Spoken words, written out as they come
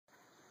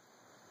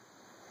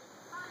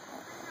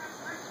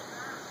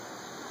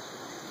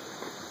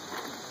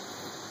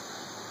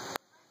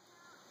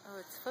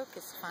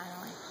focused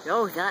finally.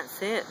 Oh,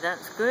 that's it.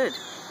 That's good.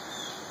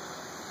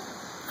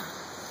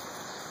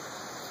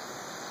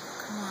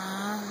 Come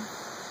on.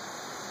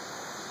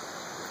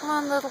 Come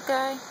on, little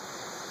guy.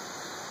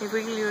 You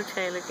wiggle your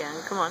tail again.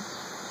 Come on.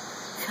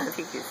 I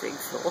think he's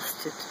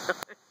exhausted.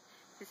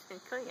 He's been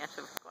going at it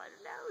for quite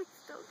a while. He's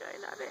still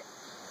going at it.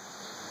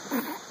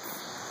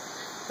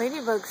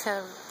 Ladybugs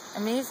have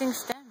amazing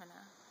stamina.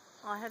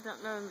 Well, I had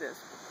not known this,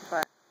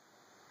 but...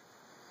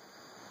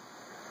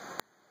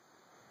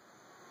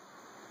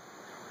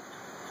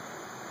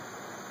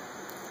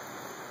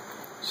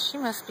 She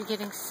must be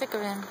getting sick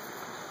of him.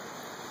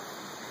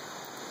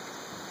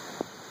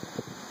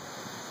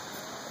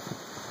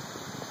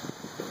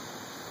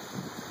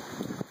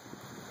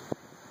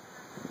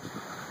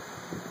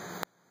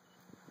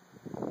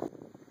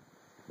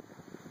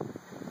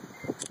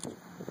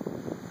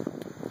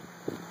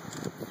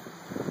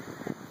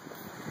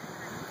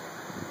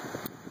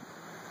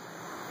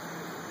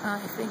 I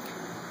think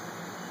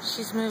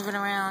she's moving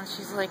around.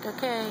 She's like,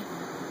 okay.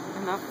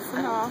 Enough is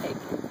enough. I'm taking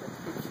a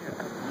picture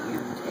of you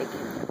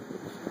taking a picture.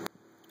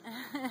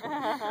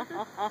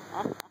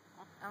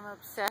 I'm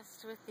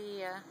obsessed with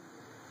the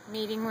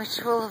meeting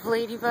ritual of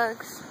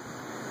ladybugs.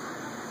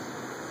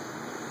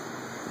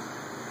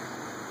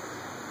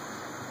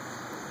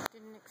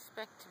 Didn't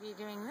expect to be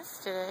doing this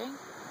today.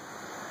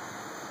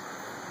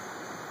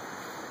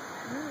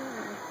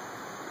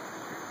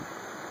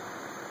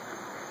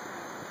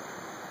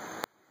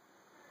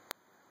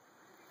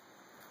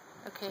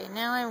 Okay,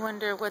 now I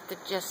wonder what the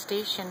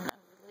gestation